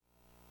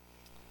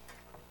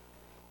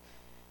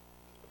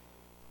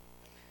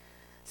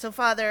So,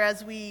 Father,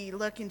 as we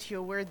look into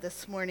your word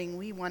this morning,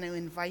 we want to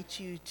invite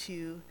you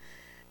to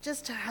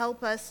just to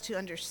help us to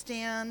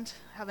understand,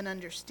 have an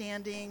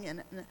understanding,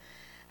 and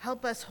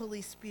help us,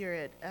 Holy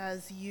Spirit,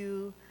 as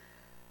you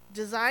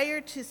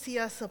desire to see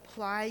us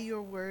apply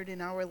your word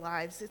in our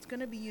lives. It's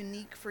going to be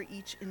unique for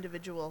each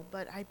individual,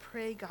 but I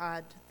pray,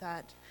 God,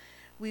 that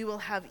we will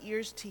have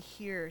ears to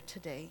hear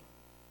today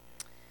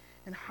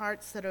and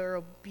hearts that are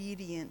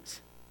obedient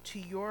to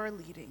your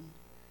leading.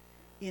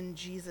 In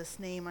Jesus'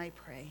 name I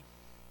pray.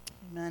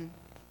 Amen.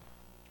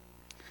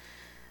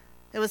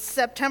 It was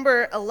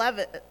September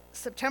 11th,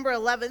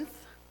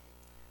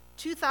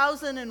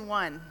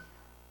 2001,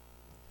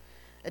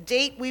 a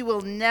date we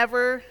will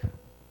never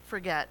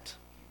forget.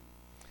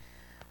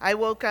 I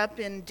woke up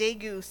in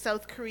Daegu,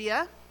 South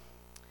Korea,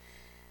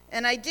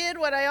 and I did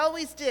what I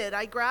always did.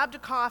 I grabbed a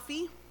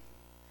coffee,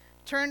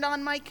 turned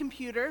on my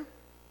computer,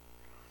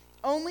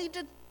 only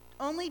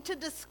to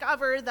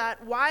discover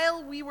that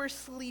while we were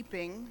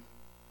sleeping,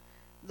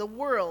 the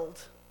world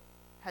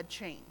had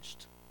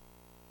changed.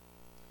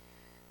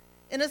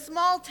 In a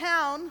small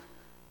town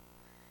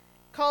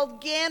called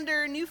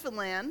Gander,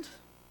 Newfoundland,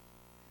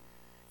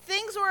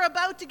 things were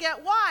about to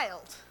get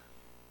wild.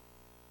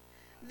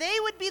 They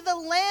would be the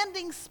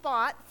landing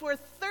spot for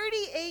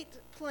 38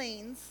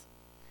 planes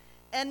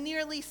and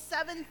nearly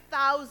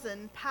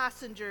 7,000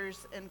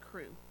 passengers and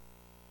crew.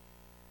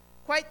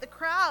 Quite the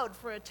crowd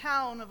for a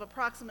town of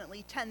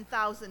approximately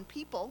 10,000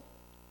 people.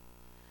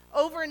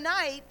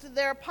 Overnight,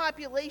 their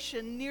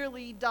population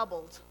nearly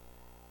doubled.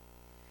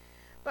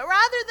 But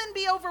rather than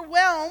be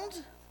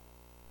overwhelmed,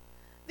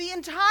 the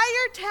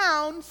entire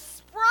town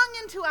sprung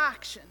into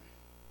action,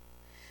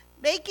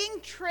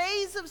 making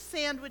trays of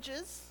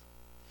sandwiches,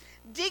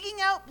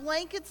 digging out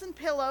blankets and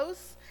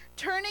pillows,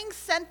 turning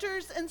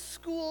centers and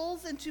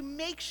schools into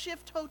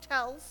makeshift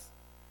hotels,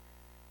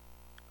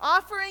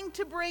 offering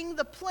to bring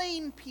the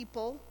plane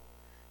people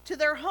to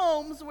their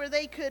homes where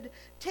they could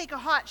take a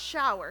hot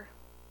shower.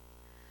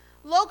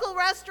 Local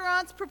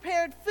restaurants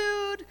prepared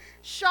food,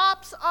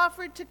 shops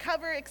offered to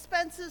cover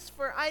expenses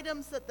for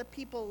items that the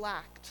people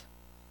lacked.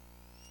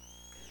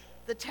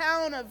 The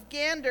town of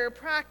Gander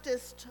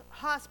practiced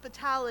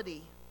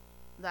hospitality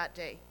that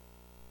day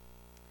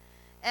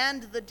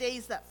and the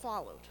days that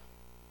followed.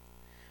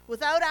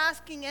 Without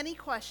asking any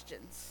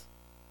questions,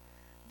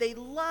 they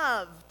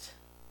loved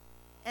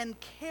and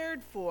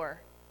cared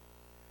for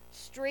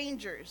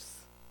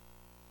strangers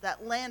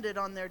that landed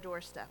on their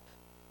doorstep.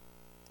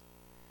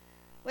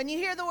 When you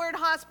hear the word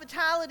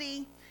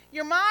hospitality,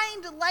 your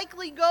mind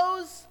likely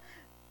goes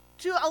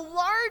to a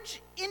large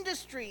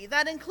industry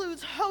that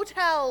includes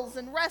hotels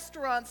and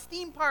restaurants,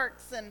 theme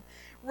parks and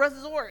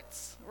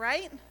resorts,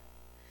 right?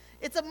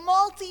 It's a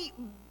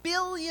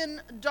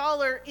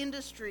multi-billion-dollar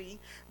industry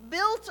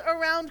built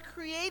around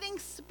creating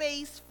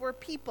space for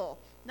people.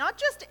 Not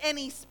just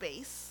any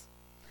space,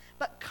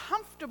 but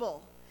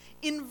comfortable,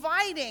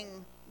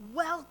 inviting,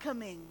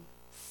 welcoming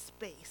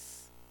space.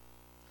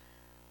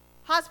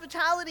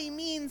 Hospitality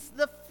means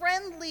the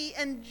friendly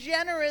and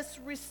generous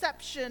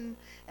reception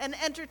and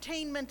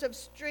entertainment of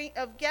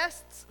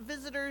guests,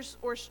 visitors,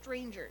 or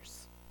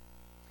strangers.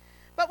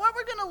 But what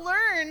we're going to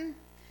learn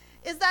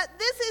is that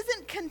this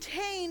isn't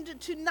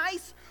contained to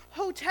nice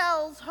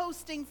hotels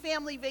hosting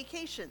family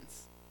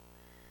vacations.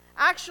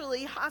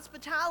 Actually,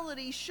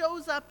 hospitality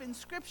shows up in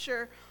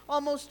Scripture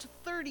almost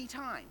 30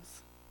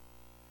 times.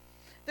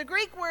 The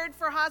Greek word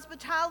for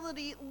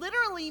hospitality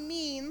literally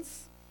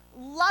means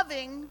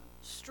loving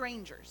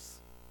strangers.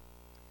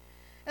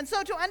 And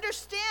so to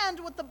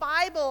understand what the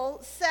Bible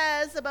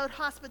says about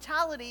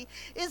hospitality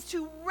is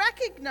to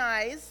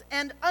recognize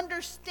and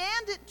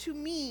understand it to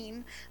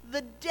mean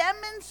the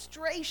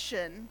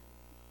demonstration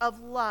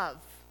of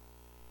love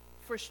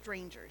for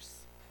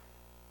strangers.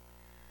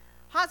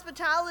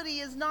 Hospitality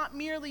is not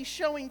merely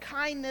showing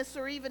kindness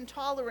or even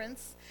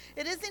tolerance.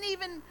 It isn't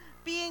even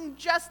being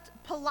just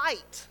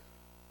polite.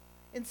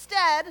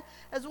 Instead,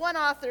 as one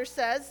author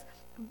says,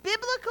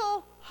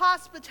 biblical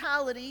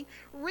hospitality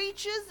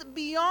reaches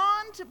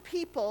beyond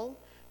people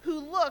who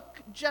look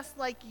just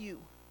like you.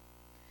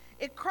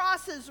 It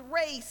crosses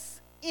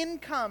race,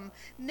 income,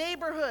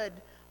 neighborhood,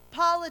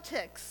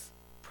 politics,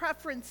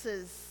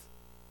 preferences,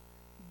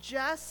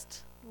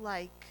 just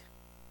like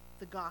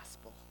the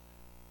gospel.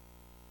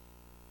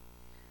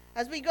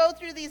 As we go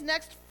through these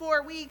next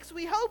 4 weeks,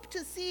 we hope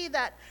to see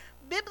that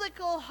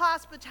biblical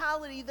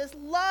hospitality, this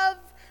love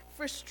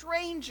for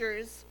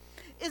strangers,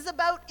 is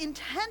about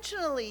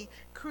intentionally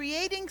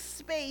creating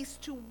space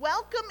to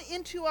welcome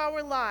into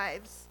our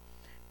lives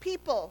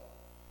people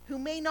who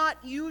may not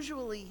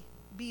usually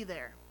be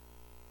there.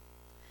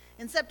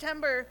 In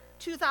September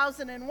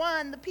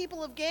 2001, the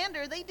people of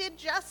Gander, they did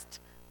just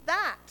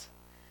that.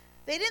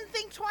 They didn't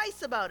think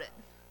twice about it.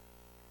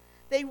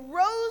 They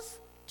rose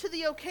to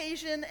the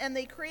occasion and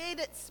they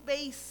created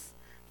space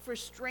for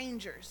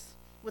strangers.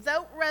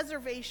 Without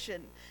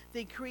reservation,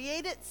 they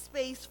created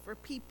space for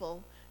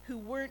people who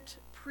weren't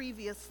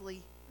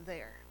previously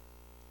there.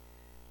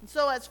 And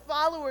so, as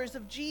followers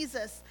of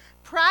Jesus,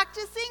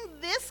 practicing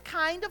this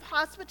kind of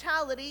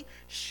hospitality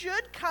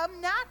should come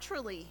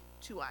naturally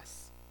to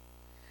us,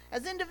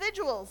 as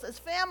individuals, as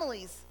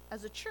families,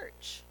 as a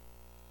church.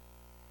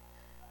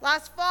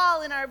 Last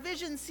fall in our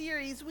Vision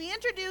series, we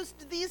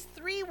introduced these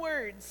 3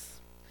 words: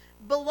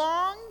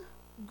 belong,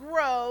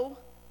 grow,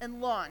 and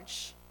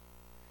launch.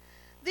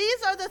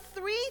 These are the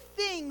 3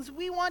 things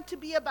we want to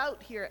be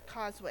about here at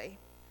Causeway.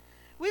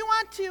 We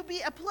want to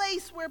be a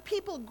place where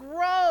people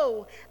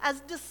grow as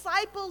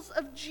disciples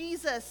of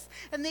Jesus,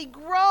 and they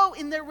grow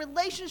in their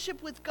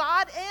relationship with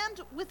God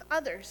and with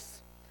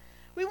others.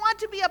 We want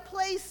to be a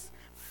place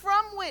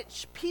from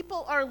which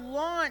people are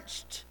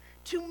launched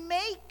to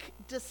make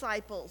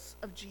disciples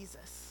of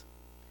Jesus.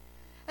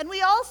 And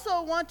we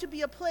also want to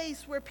be a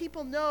place where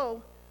people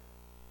know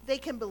they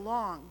can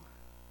belong.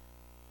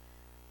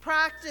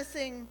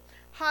 Practicing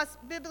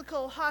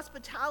biblical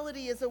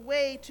hospitality is a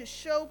way to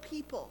show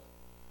people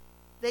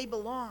they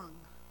belong,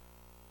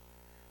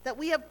 that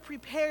we have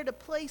prepared a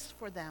place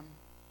for them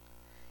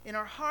in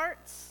our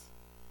hearts,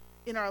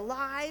 in our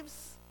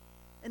lives,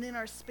 and in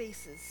our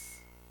spaces.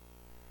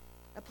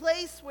 A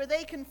place where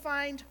they can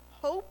find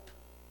hope,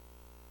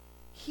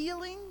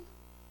 healing,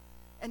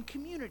 and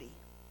community.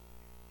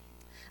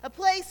 A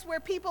place where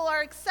people are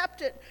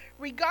accepted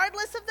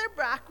regardless of their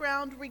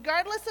background,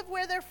 regardless of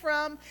where they're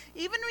from,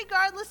 even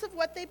regardless of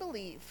what they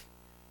believe.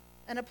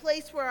 And a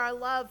place where our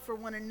love for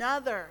one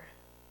another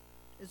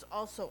is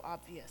also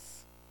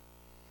obvious.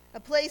 A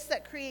place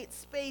that creates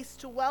space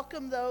to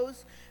welcome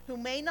those who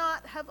may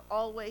not have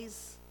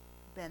always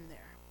been there.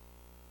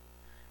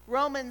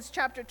 Romans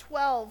chapter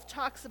 12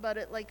 talks about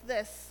it like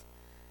this.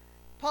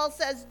 Paul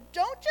says,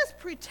 don't just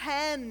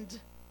pretend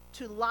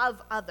to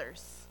love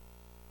others.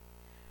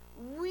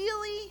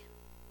 Really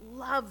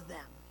love them.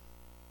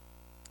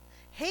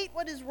 Hate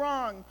what is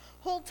wrong.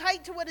 Hold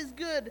tight to what is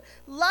good.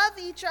 Love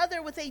each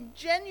other with a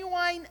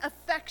genuine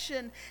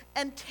affection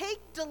and take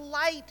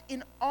delight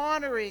in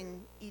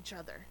honoring each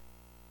other.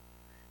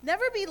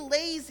 Never be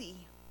lazy,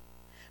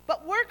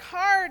 but work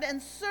hard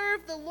and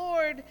serve the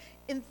Lord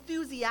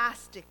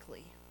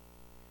enthusiastically.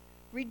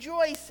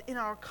 Rejoice in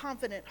our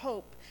confident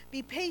hope.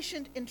 Be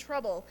patient in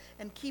trouble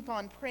and keep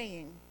on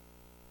praying.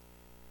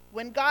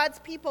 When God's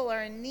people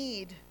are in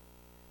need,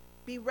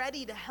 be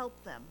ready to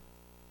help them.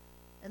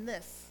 And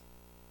this,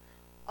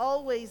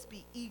 always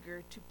be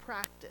eager to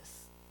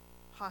practice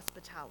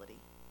hospitality.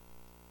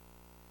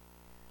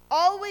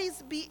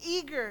 Always be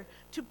eager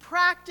to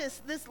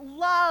practice this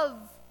love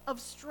of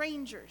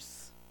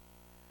strangers.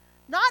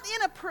 Not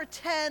in a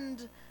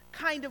pretend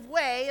kind of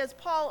way, as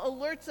Paul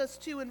alerts us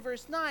to in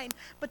verse 9,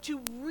 but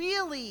to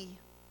really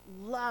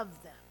love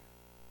them.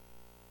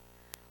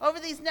 Over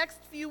these next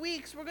few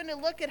weeks, we're going to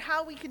look at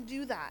how we can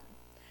do that.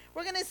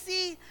 We're going to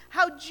see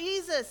how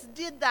Jesus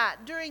did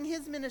that during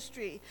his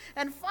ministry.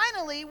 And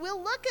finally,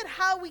 we'll look at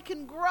how we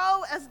can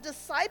grow as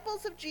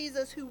disciples of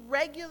Jesus who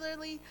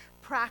regularly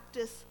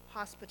practice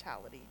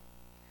hospitality.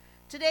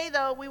 Today,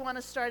 though, we want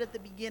to start at the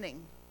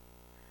beginning,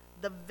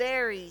 the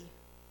very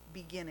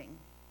beginning.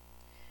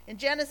 In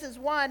Genesis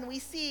 1, we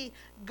see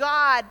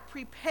God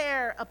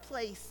prepare a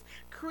place,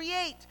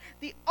 create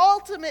the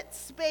ultimate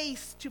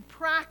space to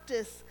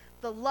practice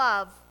the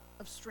love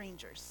of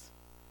strangers.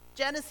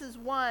 Genesis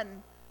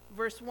 1,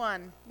 verse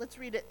 1. Let's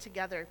read it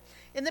together.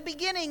 In the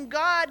beginning,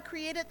 God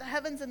created the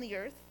heavens and the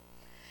earth.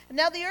 And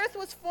now the earth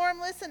was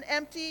formless and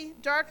empty.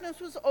 Darkness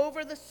was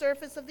over the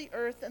surface of the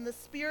earth, and the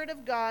Spirit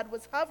of God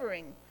was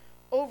hovering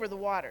over the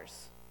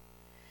waters.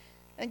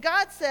 And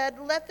God said,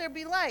 "Let there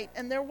be light,"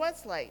 and there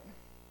was light.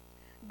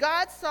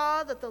 God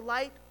saw that the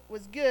light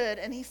was good,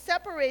 and he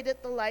separated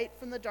the light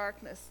from the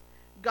darkness.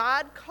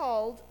 God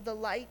called the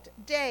light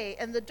day,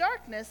 and the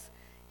darkness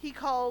he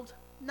called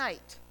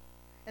night.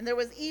 And there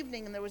was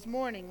evening and there was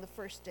morning the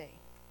first day.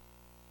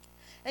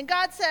 And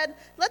God said,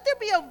 "Let there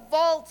be a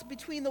vault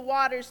between the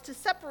waters to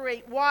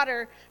separate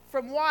water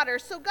from water."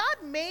 So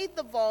God made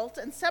the vault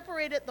and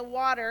separated the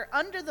water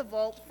under the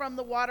vault from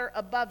the water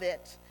above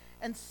it.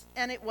 And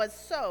it was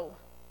so.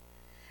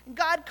 And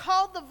God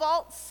called the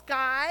vault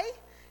sky,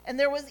 and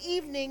there was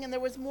evening and there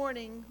was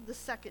morning the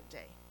second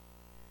day.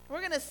 We're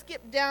going to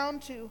skip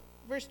down to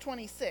verse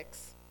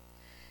 26.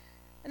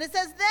 And it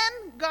says,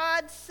 "Then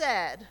God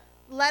said,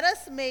 'Let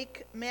us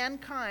make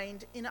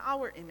mankind in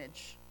our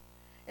image,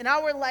 in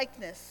our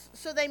likeness,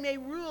 so they may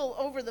rule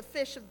over the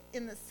fish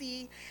in the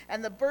sea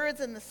and the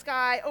birds in the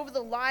sky, over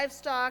the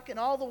livestock and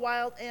all the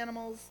wild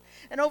animals,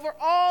 and over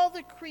all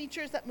the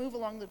creatures that move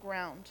along the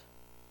ground.'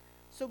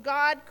 So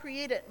God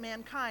created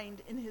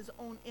mankind in his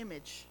own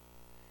image.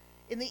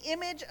 In the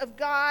image of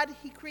God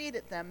he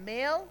created them,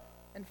 male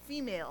and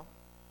female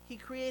he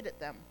created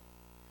them.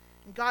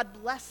 And God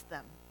blessed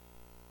them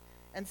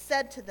and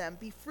said to them,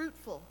 'Be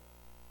fruitful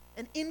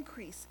and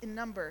increase in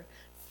number.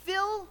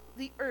 Fill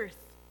the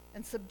earth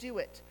and subdue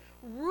it.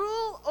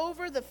 Rule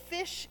over the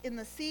fish in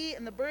the sea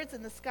and the birds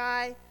in the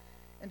sky,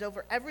 and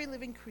over every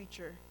living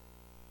creature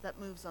that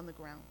moves on the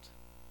ground.'"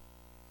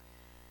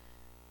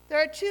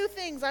 There are 2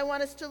 things I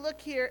want us to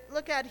look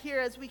at here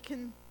as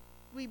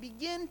we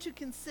begin to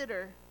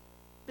consider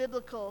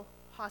biblical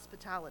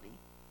hospitality.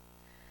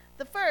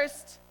 The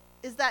first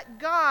is that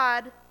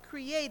God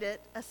created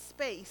a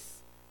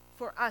space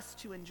for us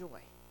to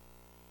enjoy.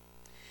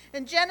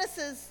 In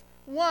Genesis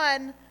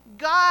 1,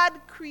 God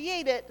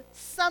created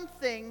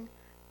something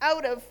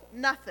out of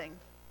nothing.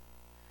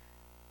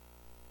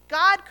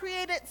 God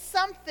created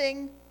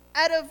something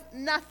out of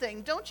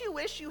nothing. Don't you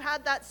wish you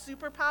had that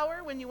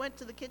superpower when you went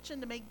to the kitchen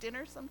to make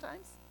dinner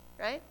sometimes,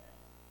 right?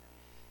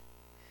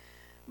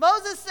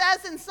 Moses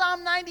says in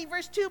Psalm 90,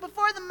 verse 2,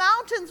 before the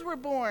mountains were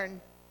born,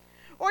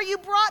 or you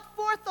brought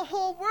forth the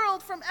whole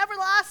world, from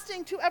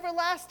everlasting to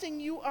everlasting,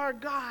 you are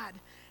God.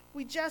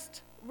 We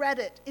just read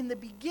it. In the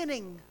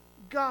beginning,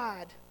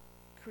 God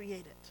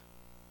created.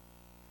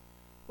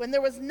 When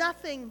there was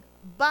nothing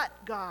but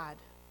God,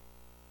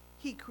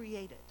 he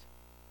created.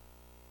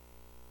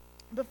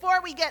 Before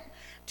we get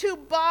too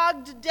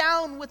bogged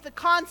down with the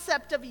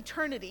concept of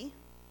eternity,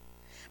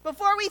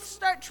 before we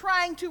start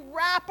trying to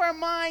wrap our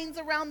minds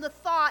around the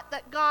thought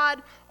that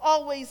God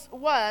always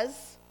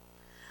was,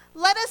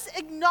 let us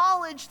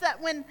acknowledge that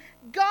when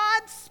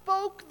God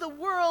spoke the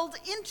world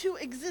into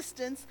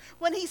existence,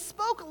 when he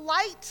spoke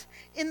light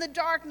in the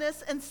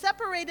darkness and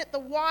separated the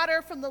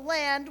water from the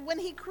land, when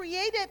he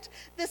created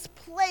this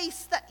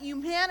place that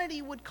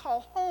humanity would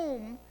call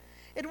home,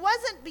 it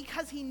wasn't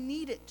because he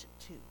needed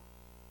to.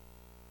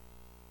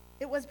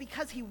 It was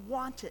because he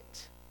wanted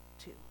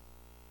to.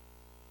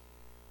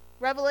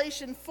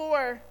 Revelation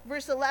 4,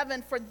 verse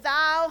 11, for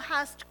thou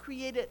hast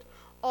created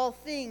all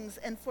things,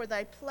 and for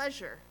thy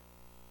pleasure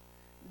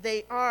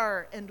they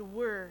are and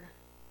were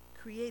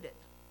created.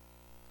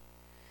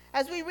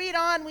 As we read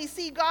on, we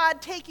see God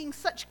taking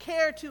such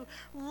care to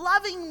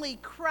lovingly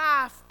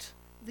craft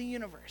the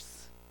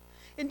universe.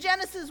 In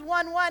Genesis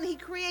 1:1, he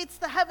creates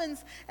the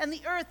heavens and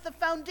the earth, the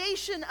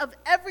foundation of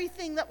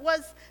everything that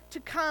was to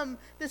come,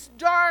 this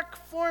dark,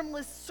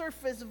 formless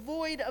surface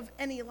void of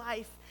any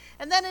life.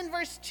 And then in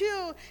verse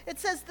 2, it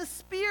says the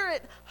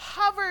Spirit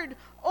hovered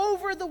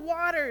over the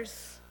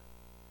waters.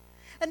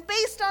 And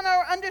based on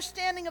our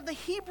understanding of the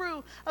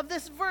Hebrew of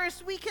this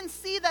verse, we can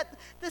see that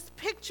this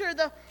picture,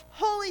 the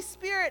Holy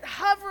Spirit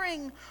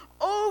hovering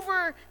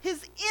over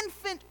his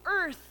infant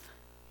earth,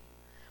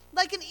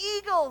 like an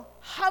eagle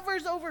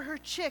hovers over her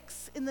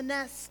chicks in the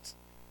nest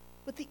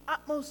with the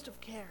utmost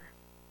of care.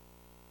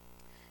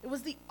 It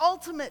was the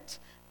ultimate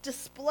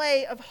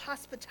display of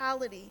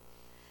hospitality.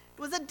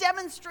 It was a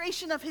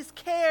demonstration of his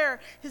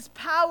care, his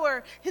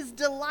power, his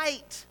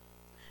delight.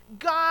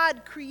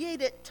 God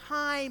created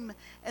time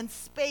and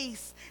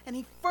space, and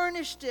he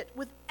furnished it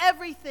with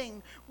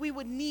everything we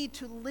would need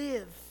to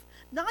live,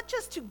 not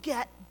just to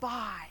get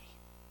by,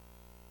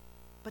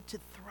 but to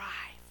thrive.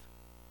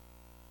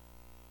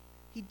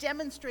 He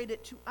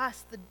demonstrated to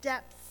us the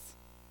depths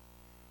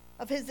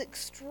of his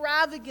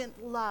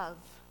extravagant love,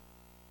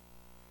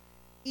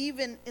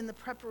 even in the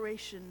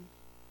preparation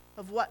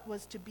of what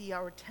was to be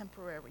our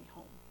temporary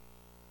home.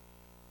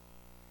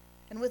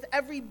 And with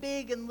every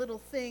big and little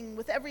thing,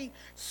 with every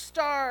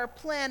star,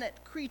 planet,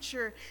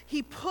 creature,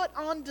 he put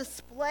on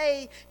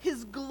display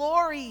his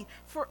glory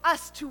for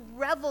us to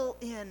revel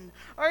in.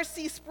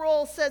 R.C.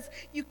 Sproul says,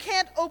 you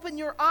can't open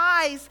your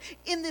eyes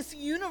in this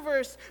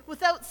universe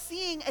without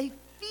seeing a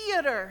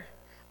theater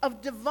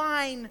of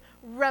divine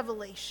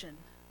revelation.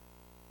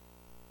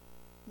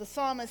 The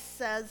psalmist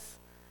says,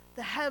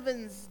 the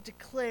heavens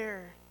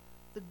declare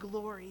the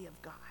glory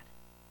of God.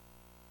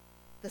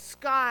 The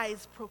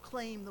skies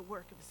proclaim the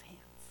work of his hands.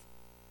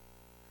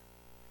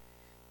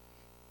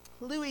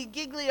 Louis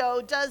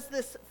Giglio does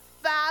this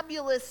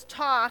fabulous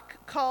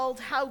talk called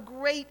How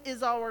Great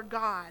Is Our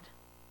God?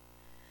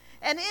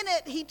 And in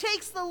it, he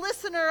takes the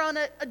listener on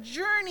a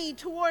journey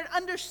toward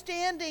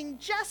understanding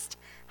just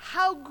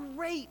how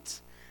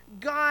great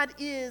God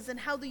is and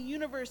how the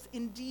universe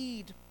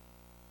indeed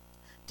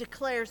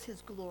declares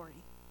his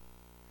glory.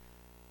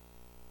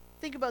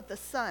 Think about the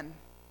sun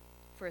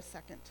for a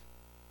second.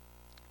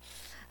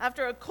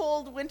 After a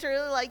cold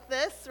winter like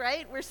this,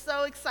 right, we're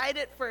so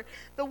excited for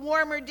the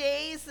warmer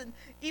days, and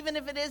even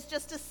if it is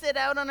just to sit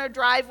out on our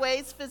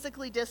driveways,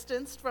 physically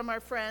distanced from our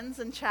friends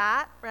and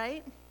chat,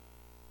 right?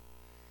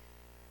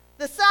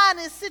 The sun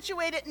is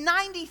situated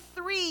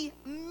 93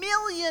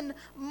 million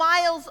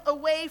miles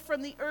away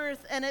from the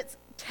earth, and it's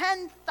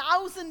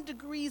 10,000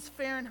 degrees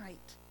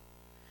Fahrenheit.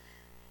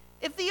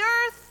 If the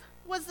earth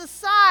was the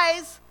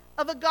size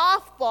of a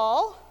golf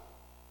ball,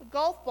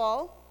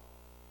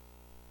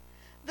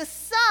 the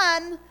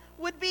sun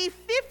would be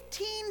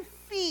 15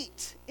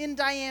 feet in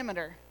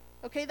diameter.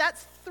 Okay,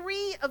 that's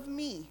 3 of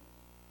me.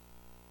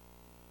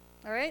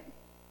 All right?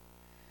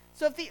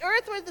 So if the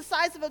earth were the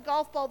size of a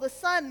golf ball, the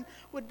sun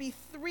would be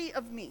 3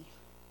 of me.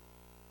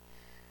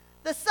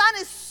 The sun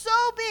is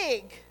so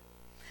big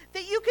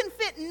that you can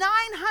fit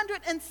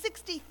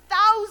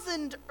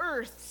 960,000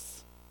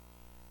 earths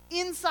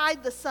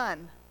inside the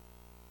sun.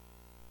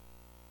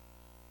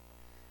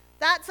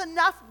 That's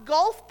enough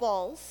golf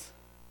balls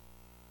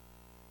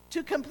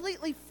to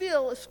completely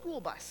fill a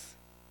school bus.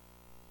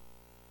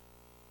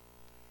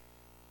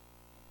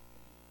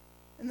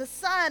 And the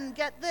sun,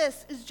 get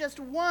this, is just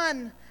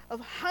one of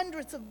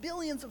hundreds of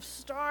billions of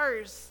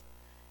stars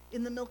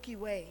in the Milky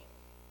Way.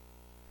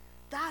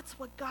 That's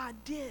what God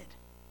did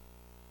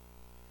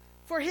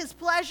for his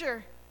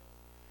pleasure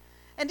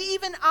and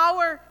even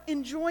our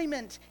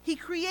enjoyment. He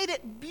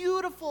created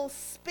beautiful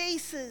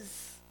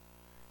spaces,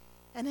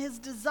 and his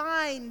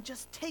design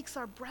just takes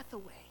our breath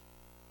away.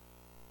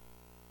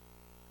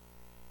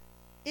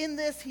 In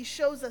this, he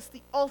shows us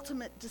the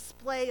ultimate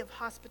display of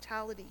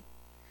hospitality.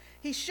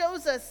 He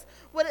shows us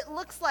what it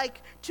looks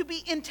like to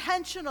be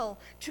intentional,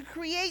 to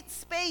create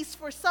space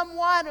for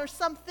someone or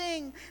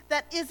something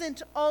that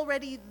isn't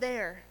already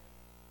there.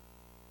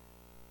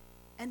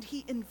 And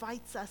he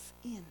invites us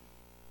in,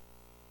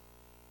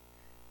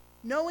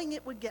 knowing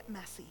it would get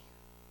messy,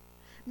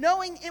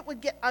 knowing it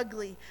would get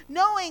ugly,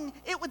 knowing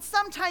it would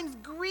sometimes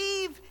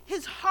grieve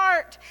his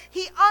heart.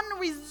 He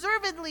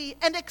unreservedly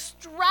and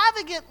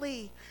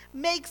extravagantly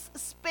makes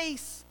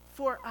space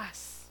for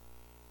us.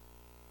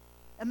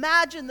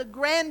 Imagine the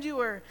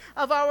grandeur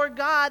of our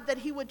God, that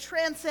he would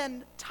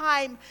transcend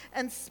time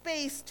and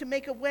space to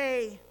make a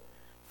way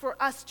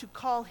for us to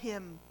call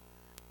him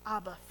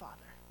Abba, Father.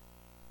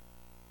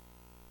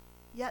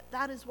 Yet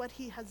that is what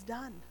he has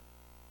done.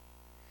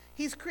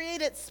 He's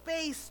created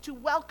space to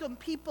welcome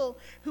people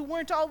who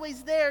weren't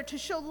always there, to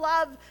show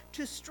love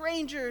to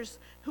strangers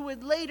who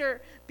would later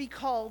be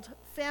called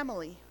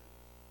family.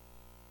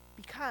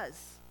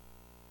 Because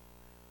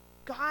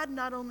God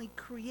not only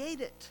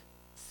created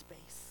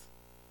space,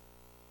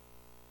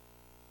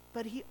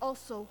 but he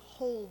also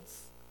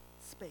holds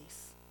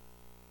space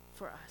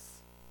for us.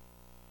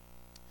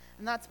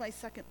 And that's my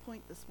second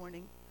point this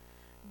morning.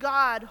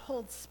 God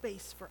holds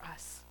space for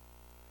us.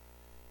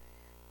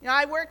 You know,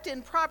 I worked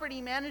in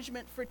property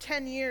management for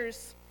 10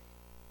 years,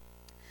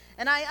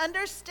 and I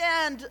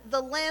understand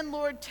the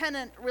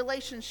landlord-tenant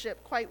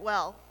relationship quite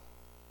well.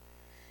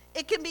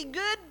 It can be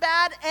good,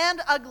 bad,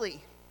 and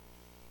ugly.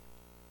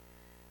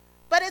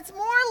 But it's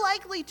more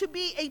likely to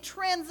be a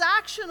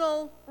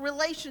transactional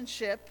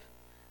relationship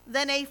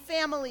than a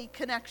family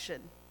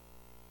connection,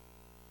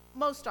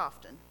 most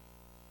often.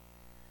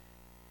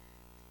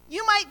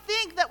 You might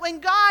think that when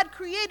God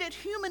created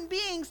human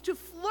beings to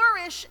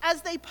flourish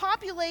as they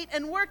populate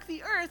and work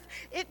the earth,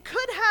 it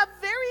could have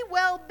very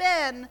well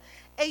been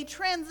a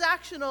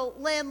transactional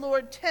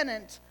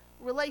landlord-tenant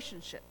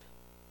relationship.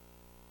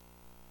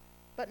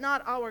 But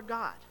not our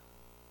God.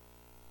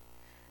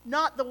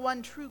 Not the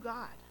one true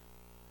God.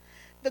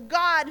 The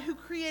God who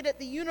created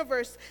the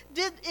universe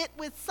did it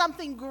with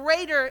something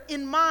greater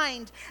in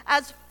mind.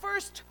 As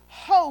first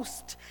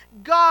host,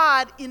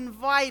 God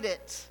invited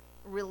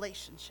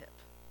relationship.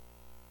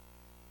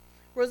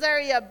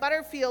 Rosaria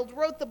Butterfield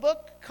wrote the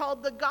book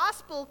called The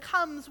Gospel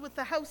Comes with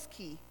the House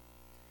Key.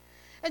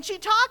 And she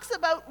talks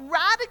about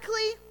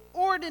radically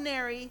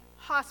ordinary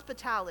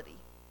hospitality.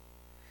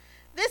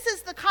 This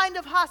is the kind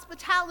of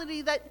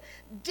hospitality that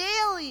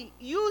daily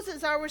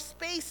uses our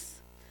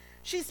space.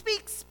 She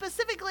speaks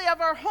specifically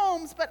of our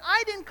homes, but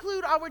I'd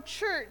include our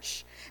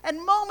church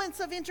and moments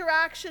of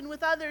interaction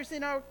with others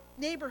in our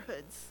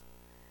neighborhoods.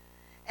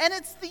 And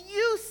it's the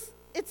use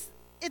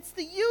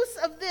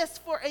of this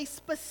for a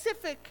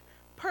specific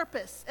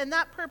purpose, and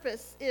that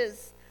purpose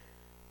is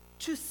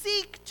to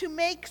seek to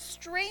make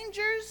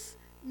strangers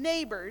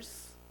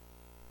neighbors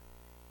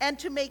and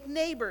to make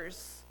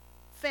neighbors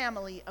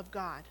family of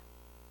God.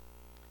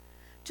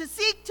 To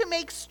seek to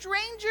make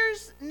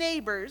strangers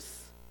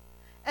neighbors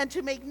and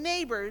to make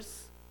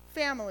neighbors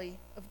family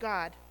of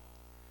God.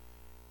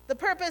 The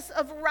purpose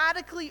of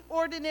radically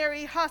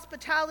ordinary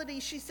hospitality,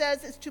 she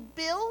says, is to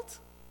build,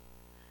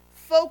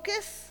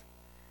 focus,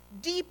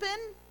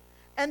 deepen,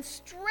 and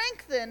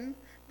strengthen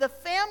the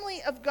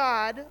family of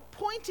God,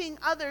 pointing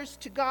others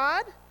to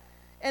God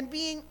and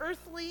being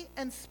earthly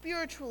and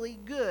spiritually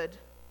good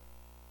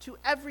to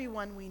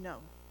everyone we know.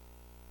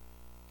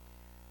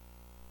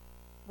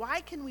 Why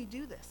can we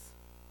do this?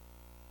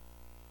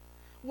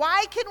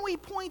 Why can we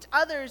point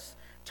others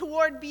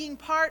toward being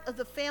part of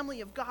the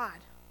family of God?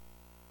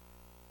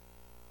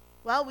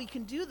 Well, we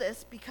can do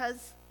this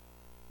because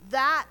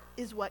that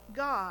is what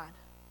God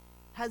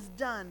has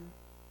done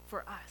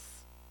for us.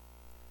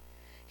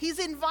 He's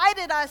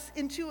invited us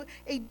into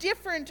a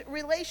different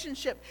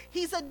relationship.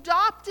 He's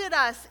adopted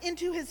us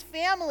into his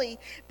family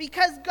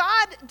because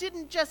God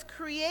didn't just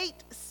create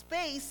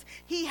space,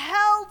 he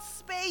held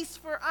space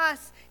for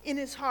us in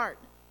his heart.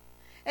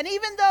 And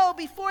even though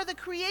before the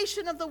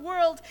creation of the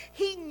world,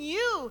 he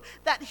knew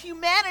that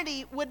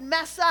humanity would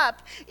mess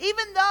up,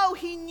 even though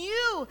he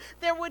knew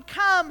there would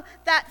come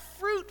that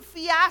fruit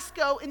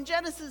fiasco in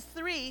Genesis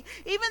 3,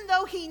 even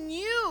though he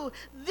knew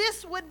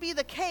this would be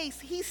the case,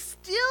 he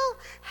still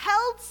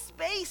held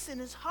space in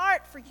his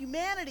heart for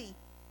humanity.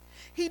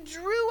 He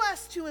drew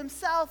us to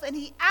himself and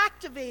he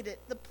activated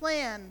the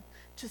plan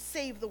to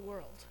save the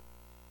world.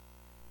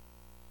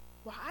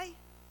 Why?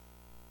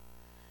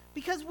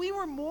 Because we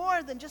were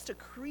more than just a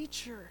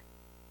creature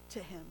to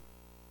him.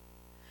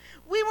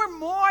 We were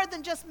more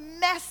than just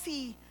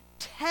messy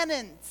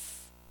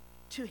tenants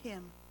to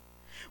him.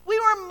 We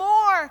were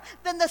more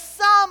than the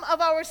sum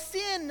of our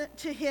sin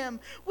to him.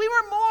 We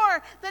were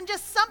more than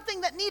just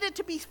something that needed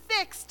to be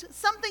fixed,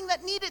 something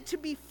that needed to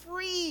be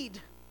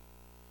freed.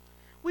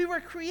 We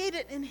were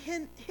created in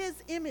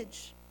his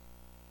image.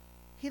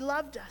 He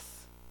loved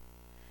us.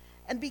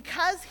 And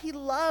because he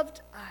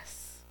loved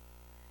us,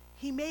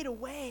 he made a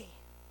way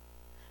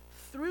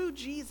through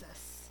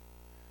Jesus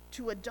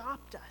to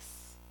adopt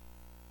us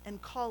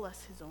and call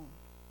us his own.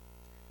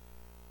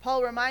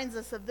 Paul reminds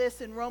us of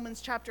this in Romans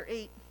chapter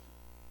 8.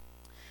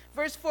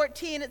 Verse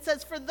 14, it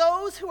says, "For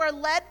those who are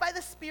led by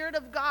the Spirit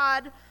of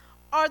God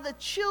are the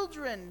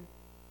children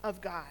of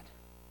God.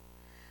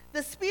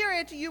 The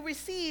Spirit you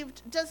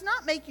received does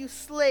not make you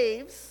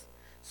slaves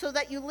so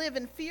that you live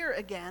in fear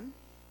again.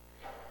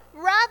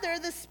 Rather,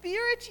 the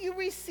Spirit you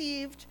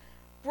received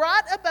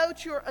brought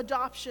about your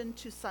adoption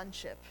to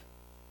sonship.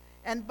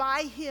 And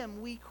by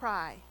him we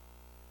cry,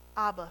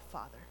 Abba,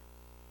 Father."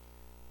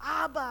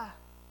 Abba,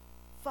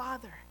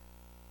 Father.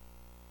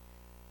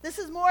 This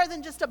is more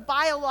than just a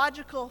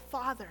biological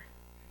father.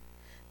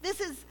 This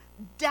is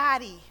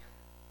Daddy.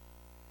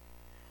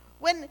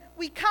 When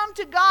we come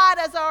to God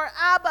as our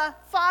Abba,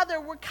 Father,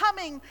 we're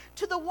coming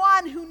to the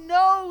one who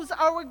knows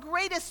our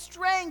greatest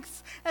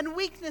strengths and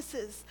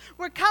weaknesses.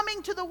 We're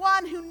coming to the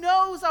one who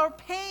knows our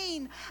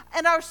pain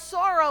and our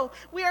sorrow.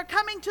 We are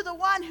coming to the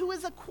one who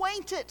is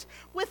acquainted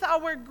with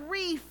our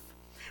grief.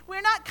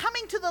 We're not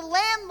coming to the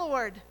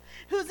landlord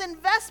whose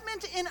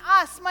investment in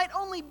us might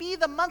only be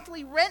the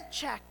monthly rent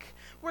check.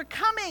 We're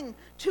coming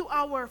to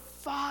our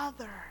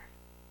Father,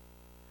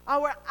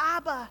 our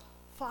Abba,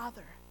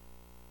 Father.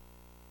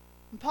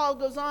 And Paul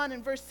goes on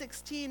in verse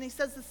 16, he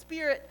says, "The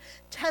Spirit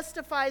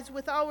testifies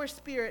with our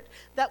spirit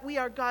that we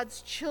are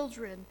God's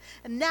children.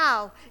 And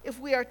now, if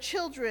we are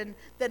children,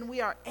 then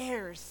we are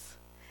heirs,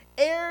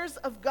 heirs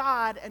of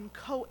God and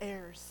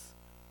co-heirs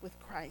with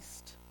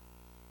Christ."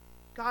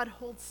 God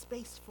holds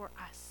space for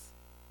us.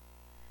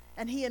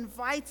 And he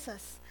invites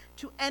us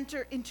to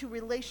enter into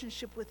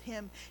relationship with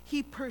him.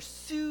 He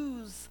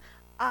pursues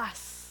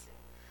us.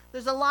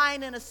 There's a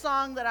line in a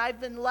song that I've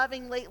been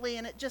loving lately,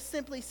 and it just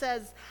simply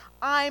says,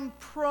 "I'm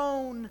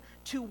prone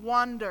to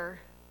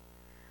wander,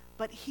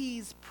 but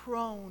he's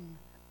prone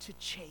to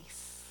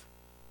chase."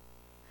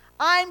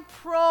 I'm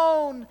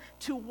prone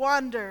to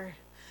wander,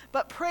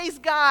 but praise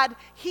God,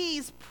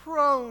 he's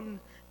prone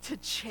to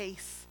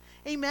chase.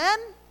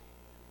 Amen?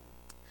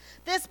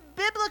 This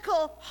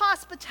biblical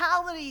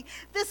hospitality,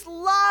 this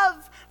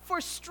love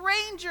for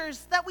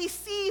strangers that we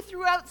see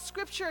throughout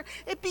Scripture,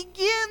 it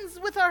begins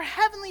with our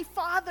Heavenly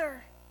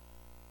Father.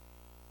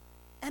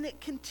 And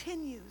it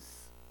continues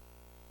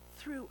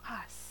through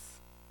us.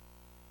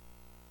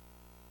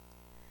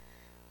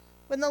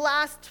 When the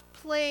last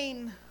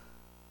plane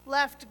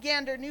left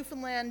Gander,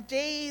 Newfoundland,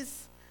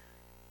 days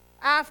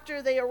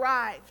after they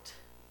arrived,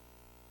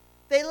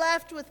 they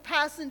left with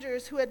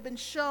passengers who had been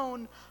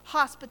shown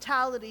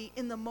hospitality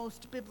in the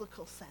most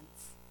biblical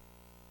sense.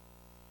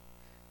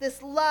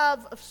 This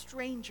love of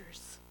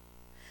strangers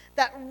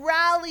that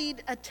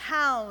rallied a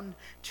town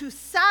to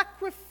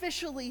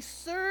sacrificially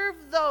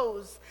serve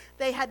those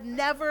they had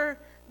never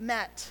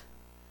met,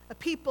 a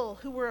people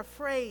who were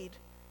afraid,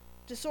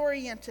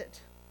 disoriented,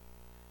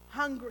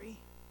 hungry,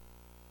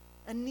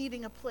 and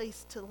needing a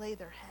place to lay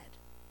their head.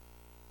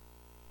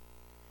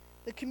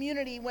 The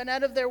community went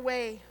out of their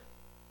way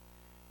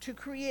to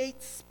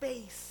create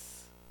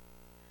space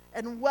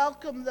and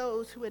welcome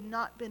those who had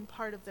not been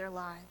part of their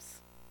lives,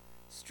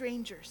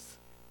 strangers.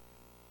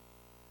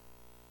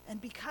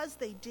 And because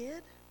they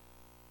did,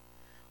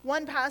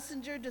 one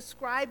passenger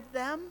described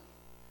them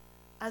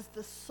as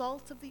the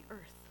salt of the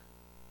earth.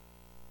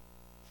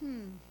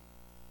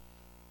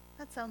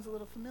 That sounds a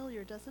little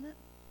familiar, doesn't it?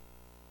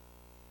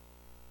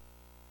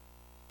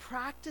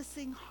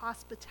 Practicing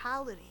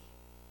hospitality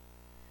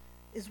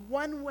is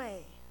one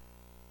way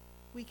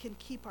we can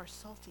keep our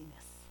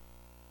saltiness.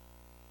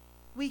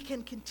 We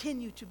can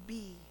continue to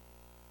be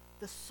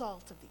the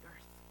salt of the earth.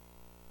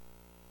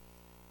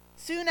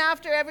 Soon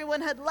after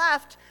everyone had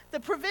left, the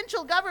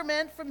provincial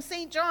government from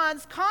St.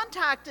 John's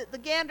contacted the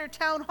Gander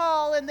Town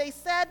Hall, and they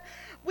said,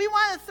 "We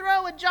want to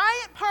throw a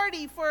giant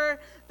party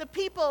for the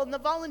people and the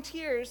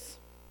volunteers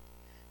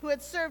who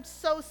had served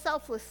so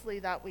selflessly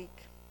that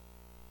week."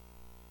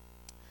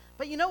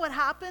 But you know what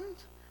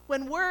happened?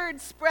 When word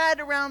spread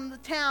around the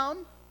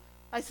town,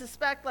 I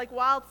suspect like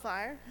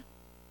wildfire,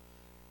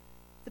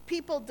 the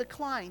people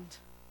declined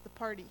the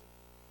party.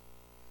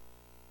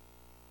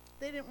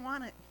 They didn't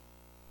want it.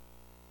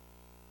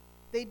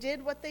 They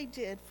did what they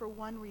did for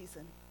one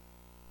reason.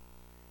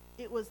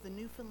 It was the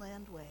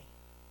Newfoundland way.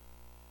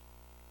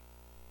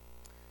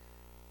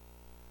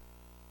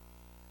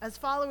 As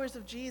followers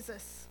of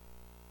Jesus,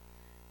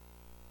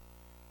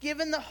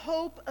 given the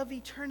hope of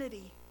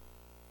eternity,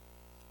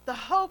 the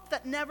hope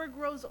that never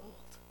grows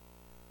old,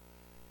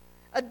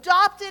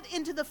 adopted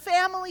into the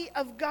family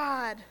of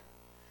God,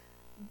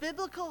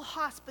 biblical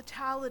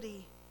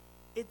hospitality,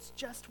 it's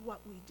just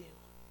what we do.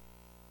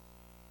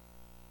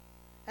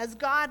 As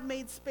God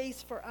made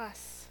space for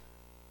us,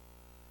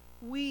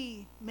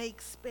 we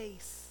make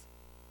space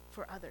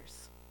for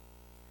others.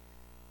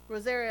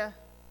 Rosaria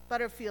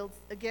Butterfield,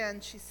 again,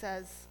 she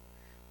says,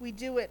 we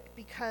do it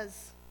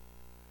because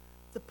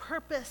the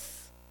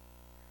purpose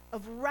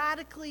of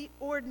radically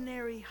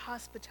ordinary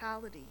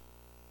hospitality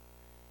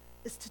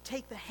is to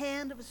take the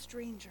hand of a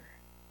stranger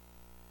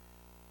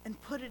and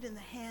put it in the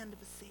hand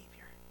of a Savior,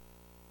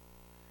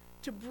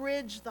 to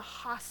bridge the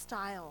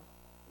hostile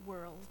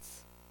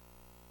worlds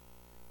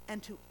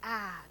and to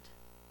add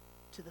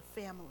to the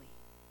family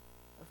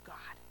of God.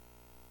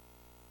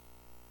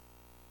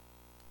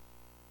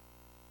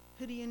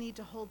 Who do you need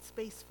to hold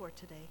space for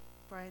today?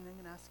 Brian, I'm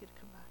going to ask you to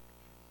come back.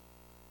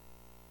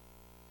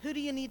 Who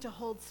do you need to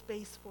hold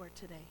space for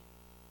today?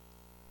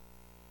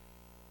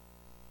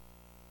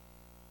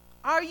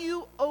 Are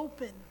you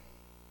open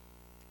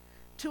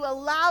to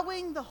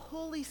allowing the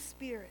Holy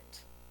Spirit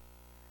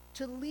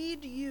to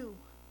lead you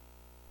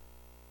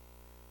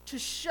to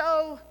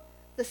show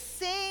the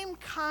same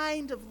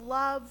kind of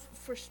love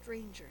for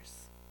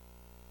strangers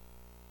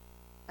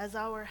as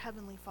our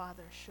Heavenly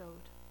Father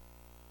showed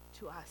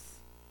to us?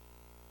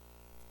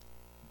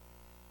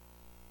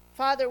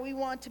 Father, we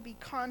want to be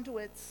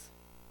conduits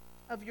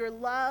of your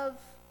love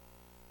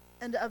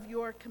and of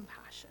your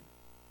compassion.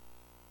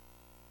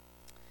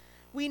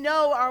 We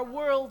know our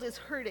world is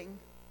hurting.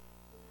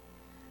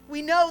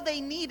 We know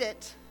they need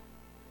it.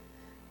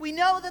 We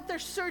know that they're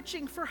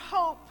searching for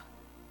hope.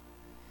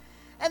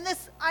 And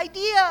this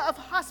idea of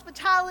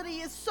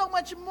hospitality is so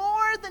much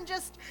more than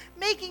just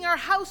making our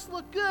house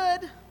look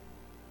good.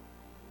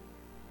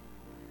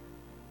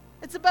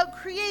 It's about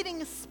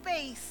creating a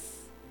space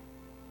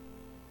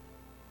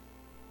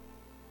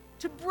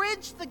to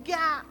bridge the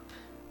gap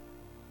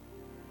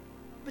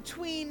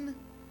between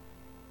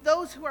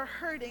those who are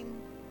hurting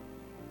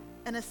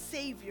and a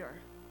Savior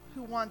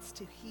who wants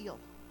to heal.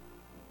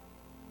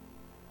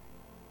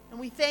 And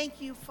we thank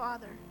you,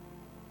 Father,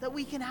 that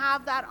we can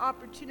have that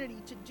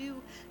opportunity to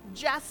do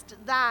just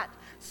that.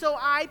 So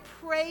I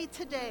pray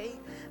today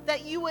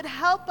that you would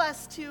help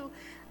us to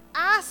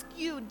ask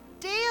you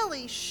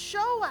daily,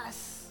 show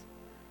us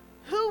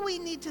who we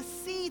need to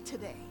see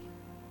today,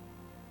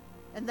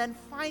 and then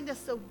find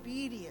us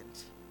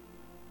obedient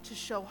to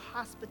show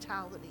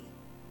hospitality,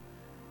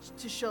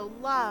 to show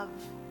love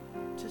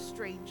to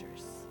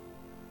strangers,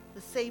 the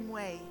same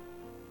way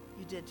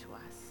you did to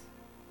us.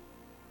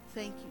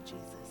 Thank you,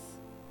 Jesus.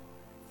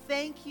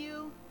 Thank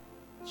you,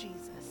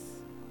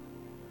 Jesus.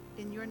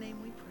 In your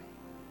name we pray.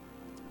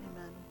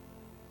 Amen.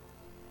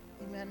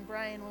 Amen.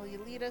 Brian, will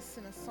you lead us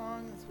in a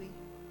song as we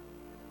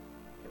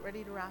get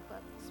ready to wrap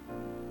up this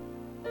morning?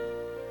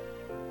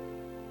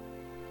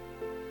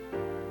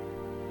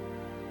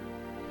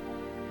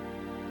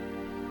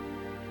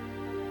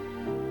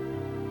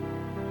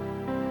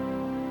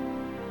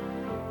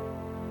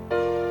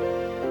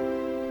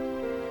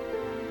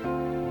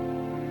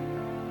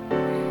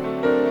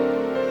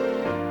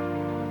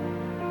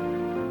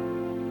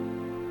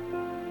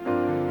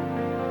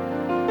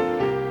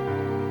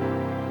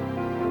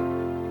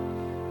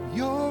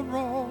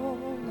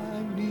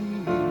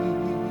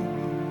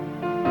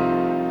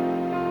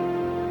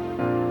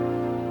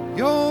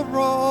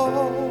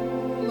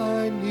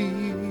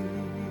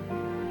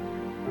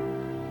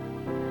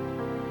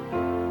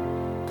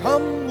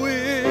 Come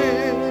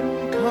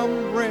wind,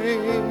 come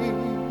rain,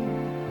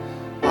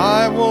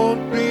 I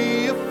won't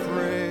be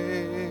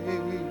afraid,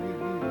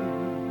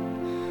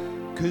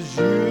 'cause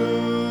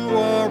you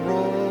are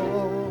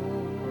all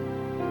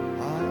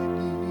I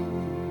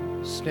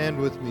need. Stand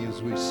with me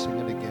as we sing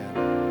it again.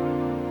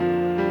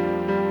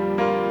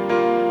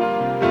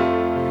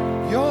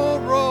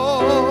 You're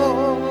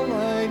all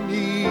I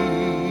need.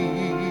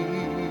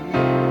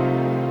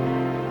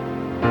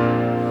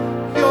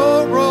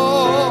 You're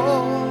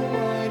all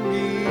I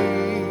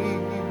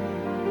need.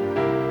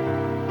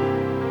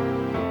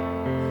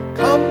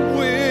 Come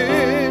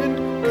wind,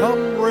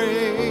 come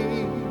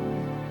rain,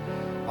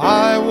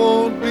 I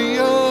won't be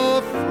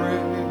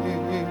afraid,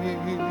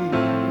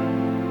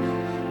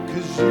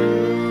 'cause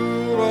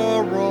you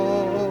are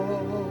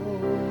all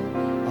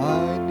I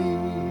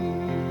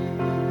need.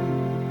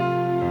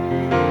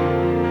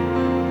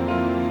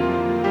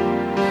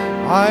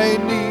 I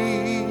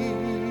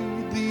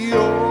need thee,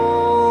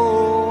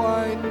 oh,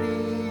 I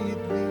need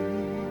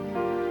thee.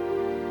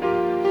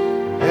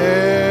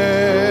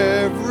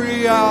 Every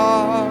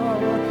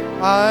hour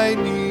I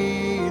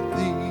need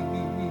thee.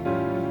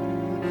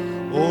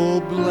 Oh,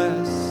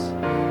 bless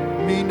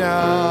me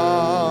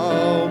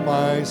now,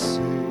 my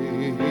Savior.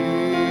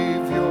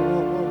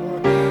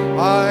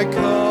 I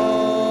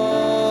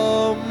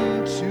come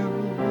to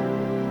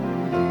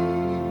thee.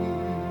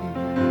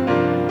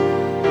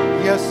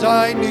 Yes,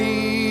 I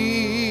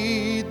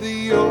need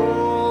thee,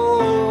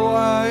 oh,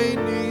 I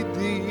need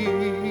thee.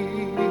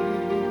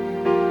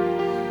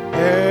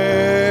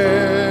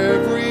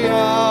 Every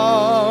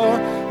hour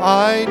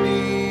I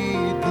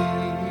need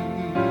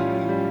thee.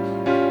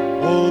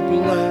 Oh,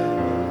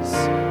 bless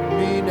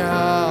me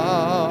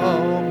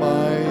now,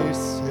 my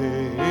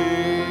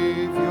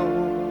Savior.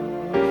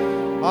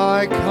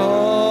 I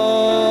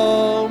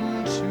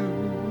come to thee.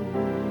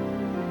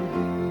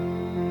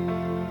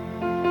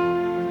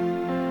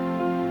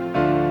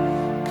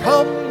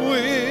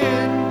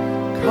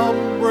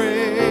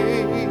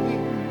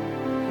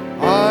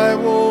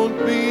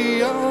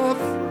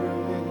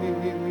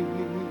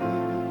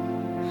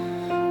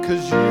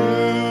 'cause you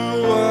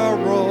are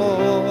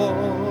wrong.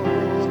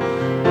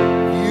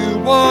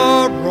 You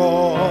are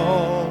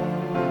wrong.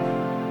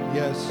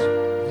 Yes,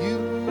 you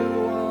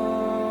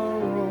are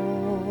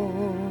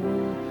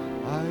wrong.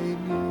 I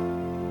need.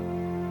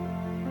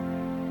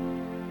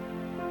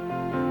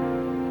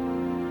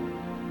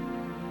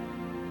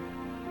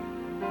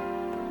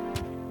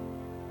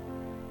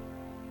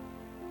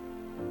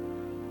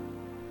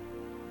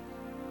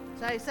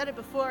 So I said it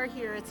before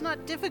here, it's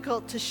not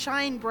difficult to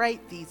shine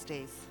bright these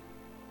days.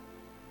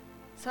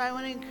 So I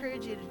want to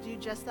encourage you to do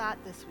just that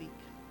this week.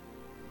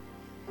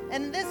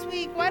 And this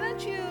week, why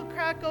don't you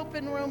crack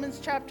open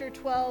Romans chapter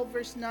 12,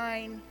 verse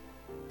 9,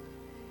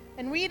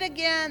 and read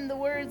again the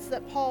words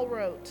that Paul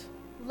wrote.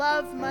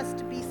 Love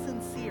must be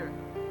sincere.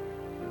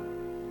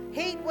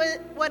 Hate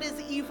what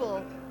is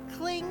evil.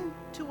 Cling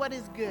to what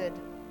is good.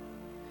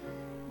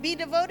 Be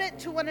devoted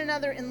to one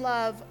another in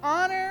love.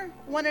 Honor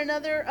one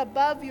another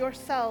above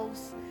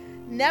yourselves.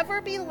 Never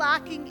be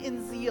lacking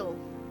in zeal,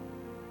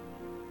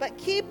 but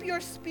keep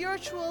your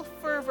spiritual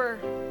fervor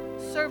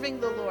serving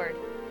the Lord.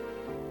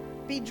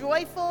 Be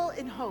joyful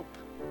in hope,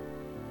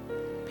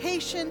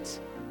 patient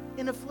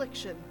in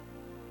affliction,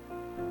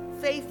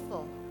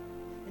 faithful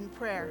in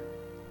prayer.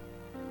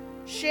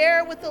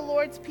 Share with the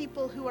Lord's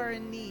people who are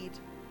in need.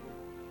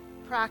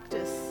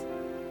 Practice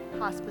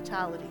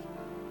hospitality.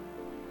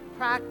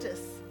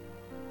 Practice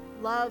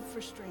love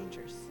for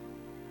strangers.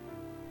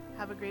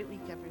 Have a great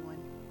week, everyone.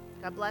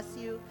 God bless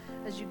you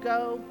as you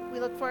go. We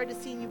look forward to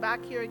seeing you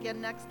back here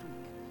again next week.